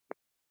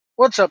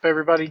What's up,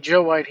 everybody?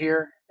 Joe White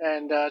here,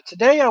 and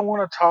today I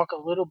want to talk a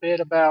little bit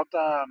about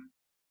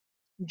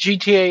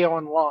GTA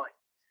Online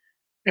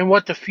and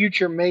what the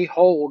future may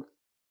hold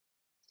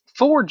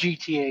for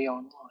GTA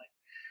Online.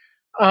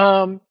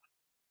 Um,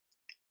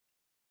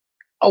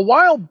 a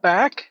while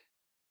back,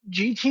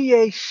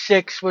 GTA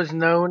 6 was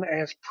known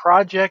as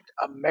Project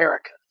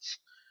Americas,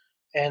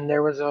 and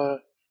there was a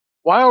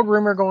wild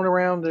rumor going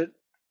around that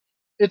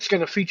it's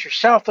going to feature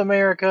South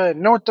America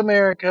and North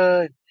America,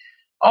 and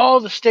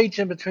all the states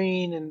in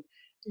between, and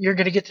you're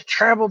going to get to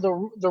travel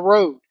the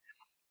road.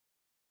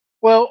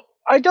 Well,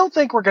 I don't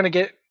think we're going to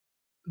get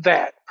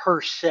that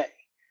per se.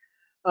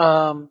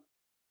 Um,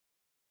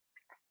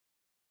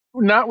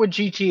 Not with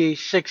GTA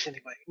 6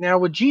 anyway. Now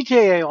with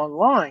GTA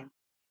Online,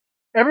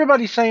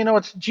 everybody's saying, "Oh,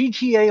 it's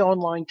GTA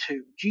Online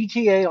 2,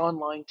 GTA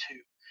Online 2."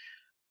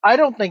 I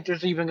don't think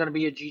there's even going to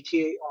be a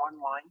GTA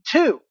Online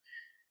 2.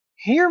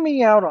 Hear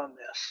me out on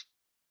this.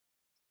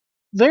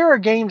 There are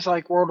games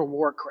like World of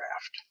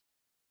Warcraft,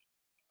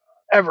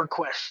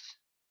 EverQuest.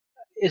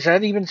 Is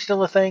that even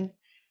still a thing?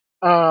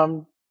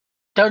 Um,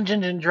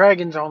 Dungeons and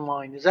Dragons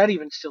Online. Is that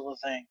even still a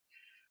thing?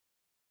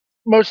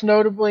 Most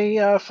notably,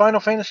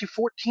 Final Fantasy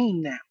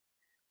 14 now.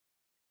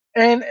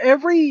 And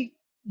every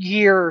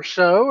year or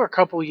so, or a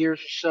couple years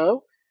or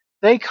so,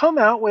 they come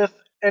out with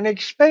an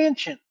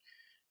expansion.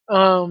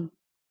 Um,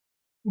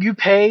 you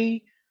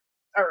pay,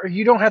 or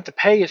you don't have to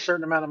pay a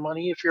certain amount of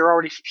money if you're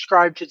already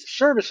subscribed to the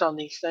service on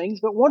these things.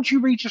 But once you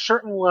reach a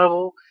certain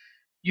level,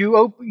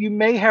 you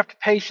may have to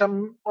pay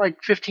some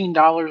like $15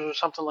 or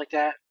something like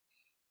that.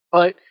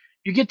 But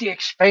you get the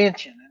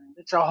expansion, and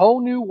it's a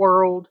whole new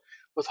world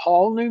with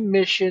all new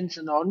missions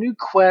and all new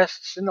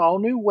quests and all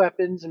new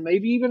weapons and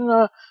maybe even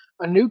a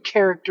new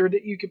character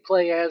that you could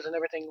play as and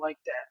everything like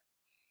that.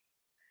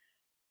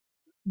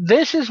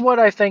 This is what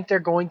I think they're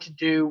going to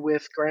do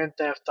with Grand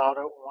Theft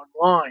Auto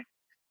Online.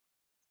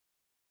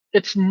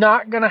 It's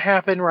not going to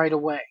happen right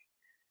away.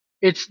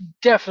 It's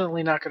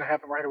definitely not going to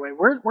happen right away.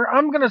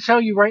 I'm going to tell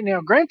you right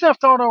now, Grand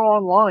Theft Auto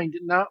Online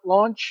did not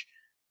launch,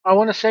 I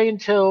want to say,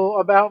 until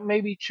about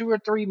maybe 2 or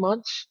 3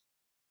 months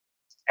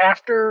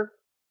after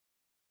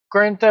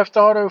Grand Theft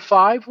Auto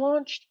 5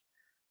 launched.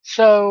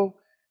 So,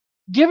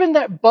 given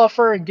that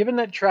buffer and given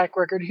that track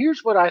record,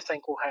 here's what I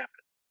think will happen.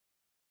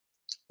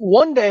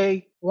 One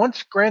day,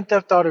 once Grand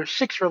Theft Auto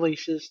 6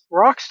 releases,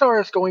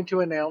 Rockstar is going to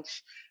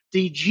announce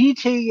the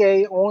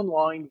GTA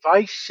Online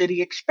Vice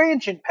City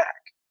expansion pack.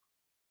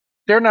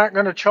 They're not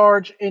going to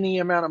charge any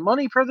amount of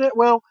money for that.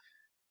 Well,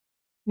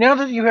 now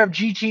that you have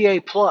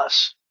GTA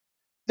Plus,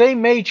 they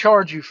may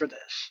charge you for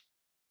this.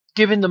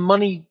 Given the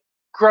money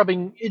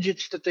grubbing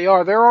idiots that they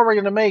are, they're already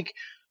going to make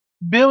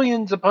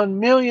billions upon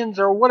millions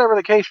or whatever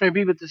the case may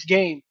be with this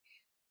game.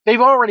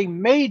 They've already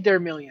made their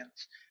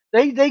millions.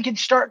 They can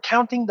start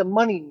counting the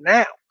money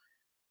now.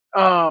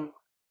 Um,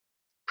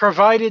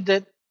 Provided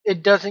that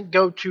it doesn't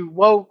go too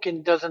woke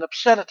and doesn't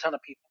upset a ton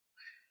of people.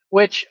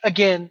 Which,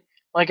 again,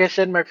 like I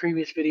said in my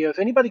previous video, if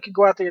anybody could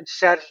go out there and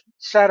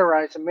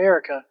satirize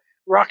America,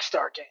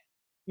 Rockstar can.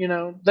 You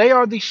know, they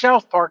are the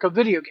South Park of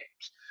video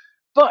games.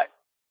 But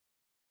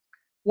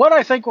what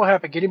I think will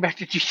happen, getting back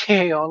to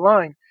GTA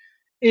Online,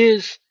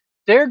 is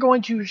they're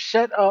going to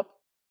set up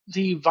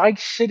the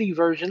Vice City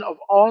version of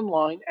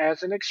online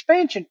as an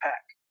expansion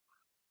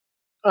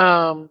pack.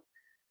 Um,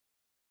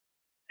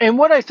 and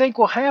what I think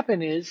will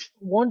happen is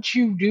once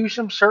you do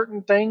some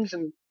certain things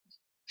and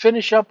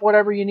finish up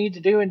whatever you need to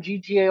do in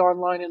GTA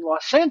Online in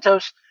Los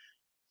Santos,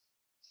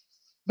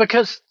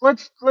 because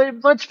let's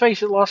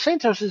face it, Los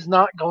Santos is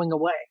not going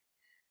away.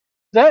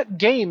 That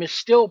game is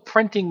still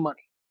printing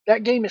money.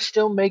 That game is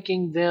still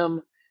making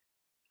them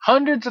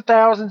hundreds of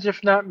thousands,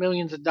 if not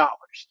millions of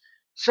dollars.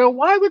 So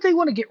why would they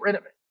want to get rid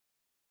of it?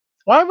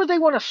 Why would they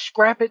want to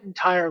scrap it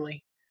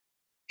entirely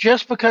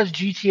just because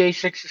GTA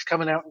 6 is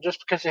coming out and just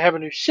because they have a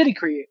new city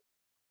created?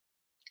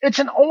 It's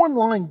an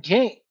online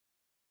game.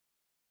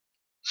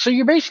 So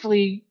you're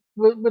basically,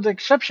 with the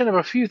exception of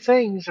a few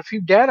things, a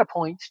few data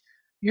points,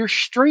 you're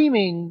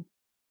streaming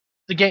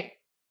the game.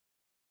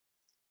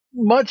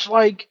 Much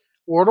like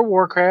World of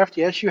Warcraft,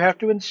 yes, you have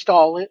to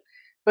install it,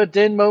 but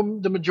then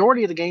the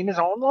majority of the game is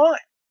online.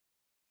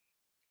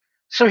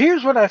 So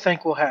here's what I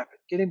think will happen.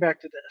 Getting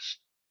back to this,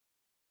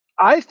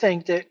 I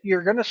think that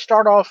you're going to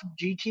start off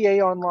GTA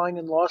Online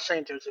in Los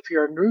Santos. If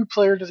you're a new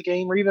player to the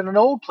game or even an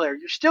old player,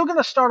 you're still going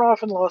to start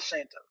off in Los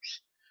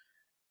Santos.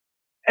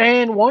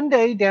 And one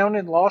day down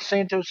in Los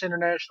Santos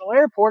International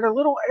Airport, a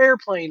little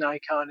airplane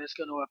icon is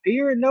going to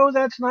appear. And no,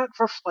 that's not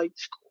for flight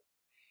school.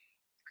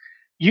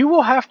 You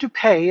will have to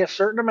pay a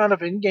certain amount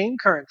of in game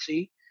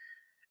currency,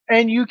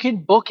 and you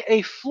can book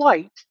a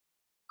flight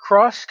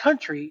cross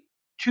country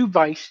to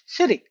Vice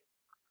City.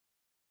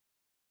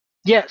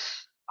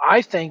 Yes,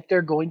 I think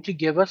they're going to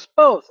give us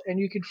both, and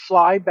you can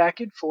fly back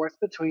and forth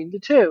between the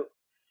two.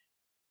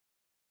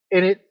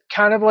 And it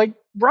kind of like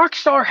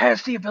Rockstar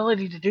has the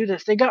ability to do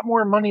this. They got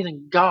more money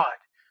than God.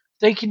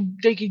 They can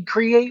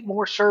create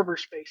more server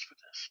space for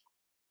this.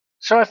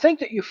 So I think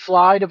that you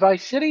fly to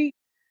Vice City,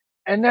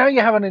 and now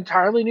you have an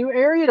entirely new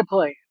area to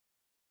play.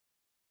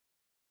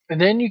 And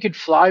then you could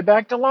fly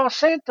back to Los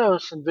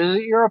Santos and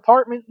visit your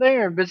apartment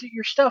there and visit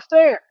your stuff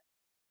there.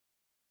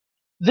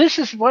 This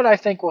is what I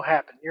think will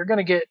happen. You're going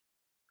to get,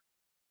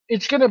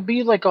 it's going to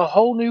be like a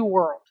whole new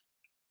world.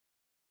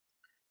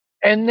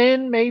 And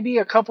then maybe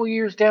a couple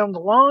years down the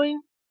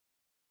line,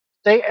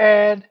 they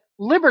add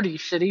Liberty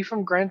City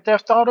from Grand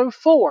Theft Auto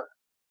 4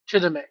 to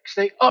the mix.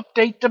 They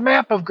update the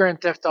map of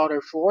Grand Theft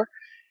Auto 4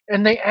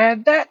 and they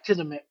add that to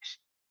the mix.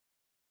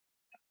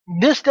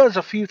 This does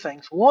a few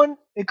things. One,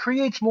 it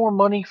creates more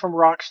money from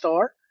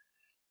Rockstar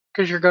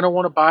because you're going to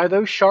want to buy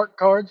those shark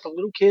cards. The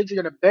little kids are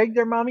going to beg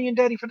their mommy and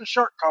daddy for the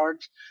shark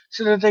cards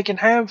so that they can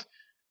have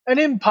an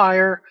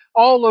empire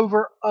all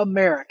over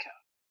America.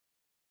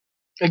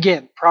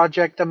 Again,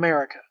 Project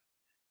America.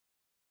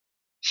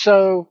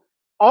 So,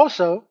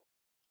 also,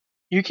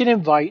 you can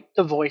invite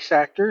the voice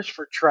actors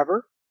for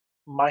Trevor,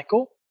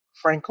 Michael,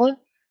 Franklin,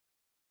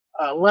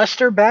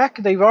 Lester back.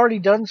 They've already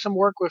done some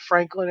work with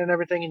Franklin and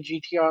everything in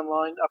GTA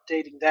Online,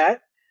 updating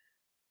that.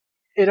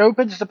 It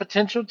opens the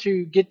potential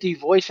to get the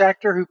voice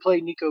actor who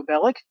played Nico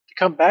Bellic to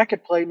come back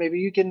and play. Maybe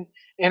you can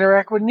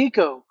interact with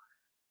Nico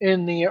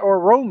in the or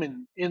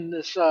Roman in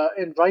this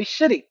in Vice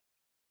City.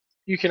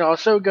 You can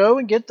also go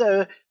and get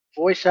the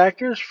voice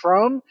actors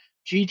from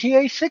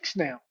GTA 6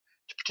 now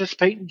to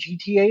participate in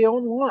GTA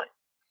Online.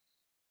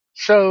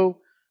 So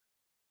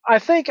I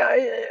think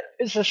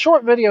it's a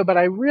short video, but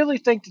I really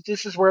think that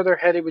this is where they're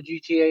headed with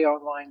GTA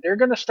Online. They're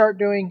going to start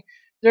doing.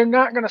 They're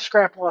not going to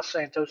scrap Los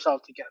Santos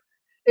altogether.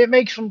 It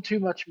makes them too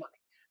much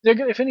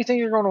money. If anything,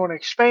 they're going to want to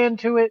expand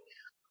to it.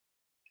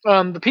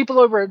 The people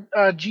over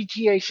at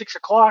GTA 6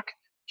 O'Clock,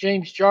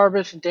 James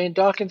Jarvis and Dan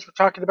Dawkins, were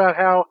talking about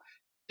how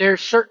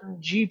there's certain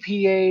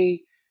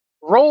GPA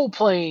role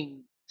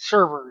playing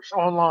servers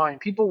online.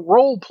 People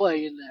role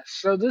play in this,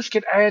 so this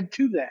could add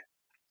to that.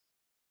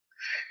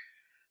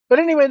 But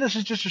anyway, this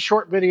is just a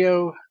short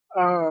video.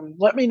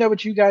 Let me know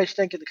what you guys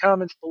think in the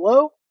comments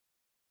below.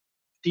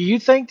 Do you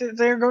think that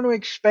they're going to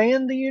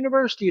expand the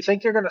universe? Do you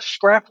think they're going to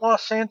scrap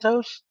Los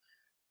Santos?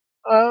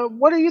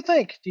 What do you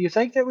think? Do you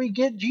think that we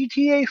get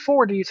GTA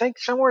 4? Do you think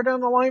somewhere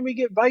down the line we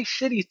get Vice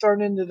City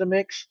thrown into the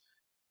mix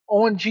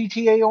on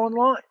GTA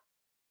Online?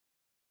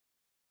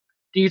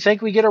 Do you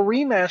think we get a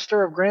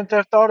remaster of Grand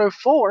Theft Auto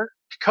 4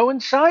 to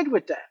coincide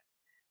with that?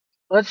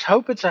 Let's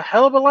hope it's a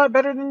hell of a lot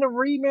better than the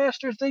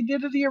remasters they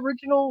did of the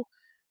original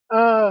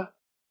uh,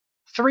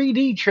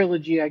 3D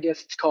trilogy, I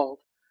guess it's called.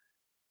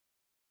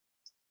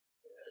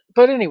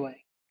 But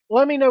anyway,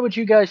 let me know what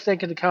you guys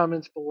think in the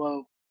comments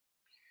below.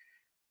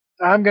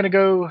 I'm going to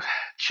go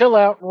chill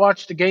out and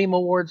watch the Game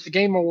Awards. The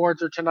Game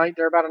Awards are tonight.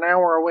 They're about an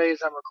hour away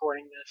as I'm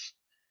recording this.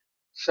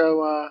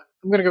 So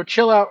I'm going to go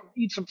chill out,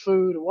 eat some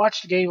food, and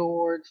watch the Game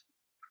Awards.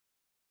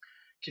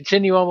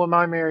 Continue on with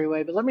my merry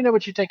way. But let me know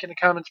what you think in the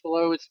comments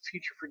below. It's the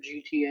future for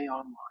GTA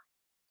Online.